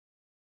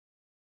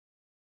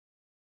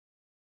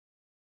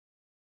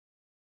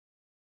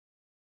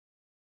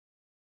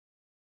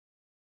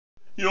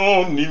You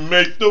only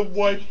make the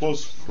white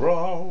boss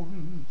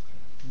frown.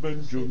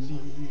 Bend your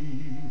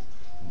knee,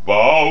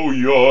 bow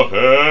your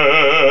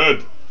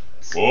head,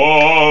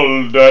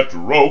 pull that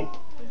rope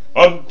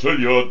until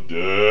you're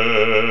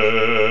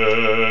dead.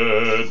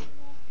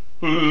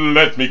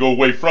 Let me go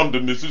away from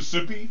the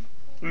Mississippi.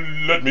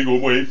 Let me go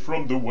away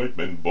from the white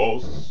man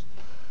boss.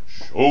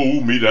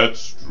 Show me that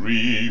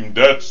stream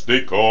that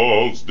they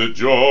calls the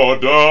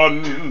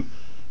Jordan.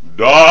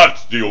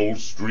 That's the old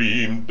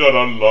stream that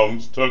I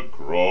longs to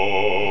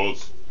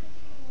cross.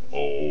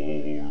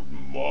 Old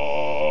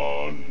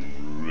man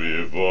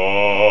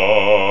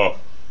river,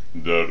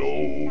 that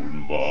old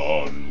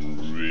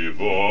man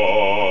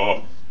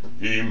river,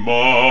 he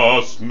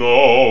must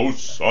know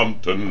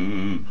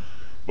something,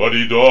 but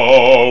he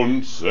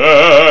don't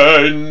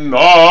say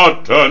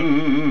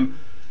nothing.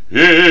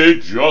 He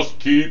just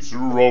keeps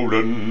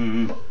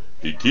rolling,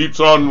 he keeps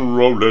on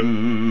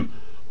rolling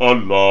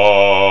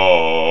along.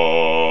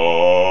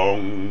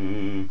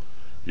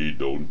 He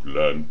don't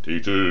plant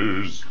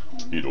taters,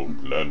 he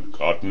don't plant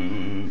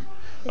cotton,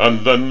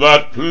 and then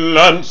that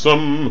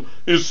plantsome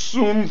is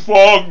soon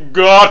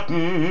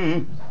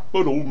forgotten.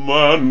 But old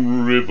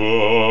man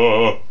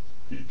river,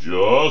 he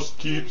just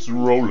keeps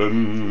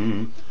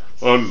rolling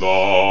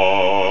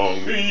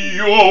along.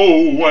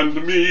 You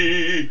and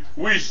me,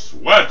 we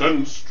sweat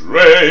and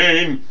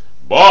strain,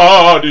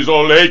 bodies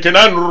all aching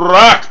and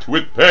racked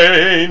with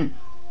pain.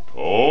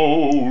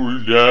 Toll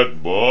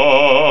that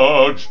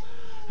barge,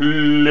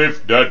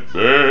 lift that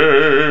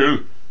bale,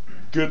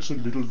 gets a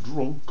little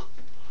drunk,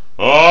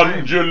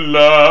 and you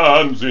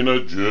lands in a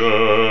jail.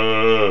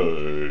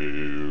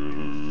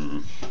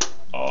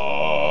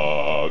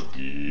 I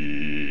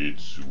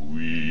gets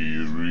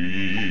weary,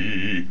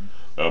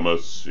 I'm a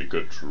sick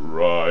of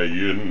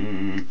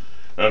trying,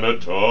 and a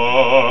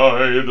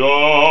tired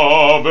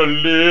of a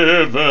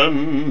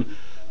living,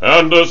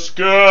 and a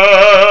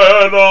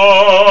scared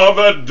of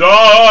a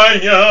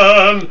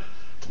dying.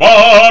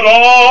 But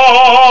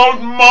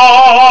old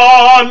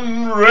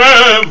man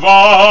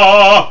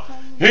river,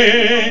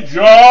 he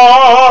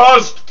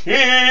just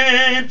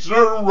keeps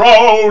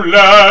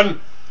rolling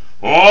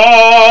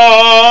along.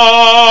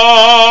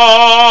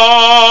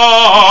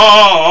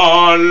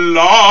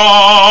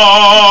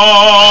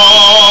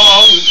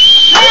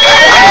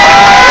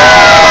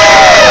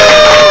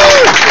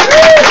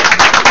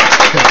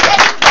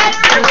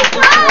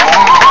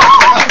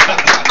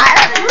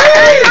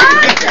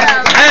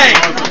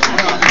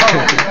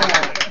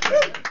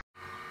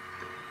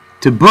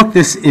 To book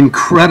this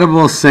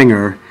incredible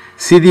singer,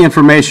 see the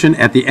information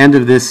at the end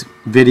of this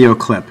video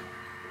clip.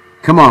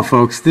 Come on,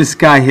 folks, this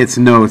guy hits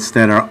notes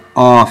that are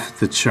off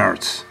the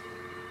charts.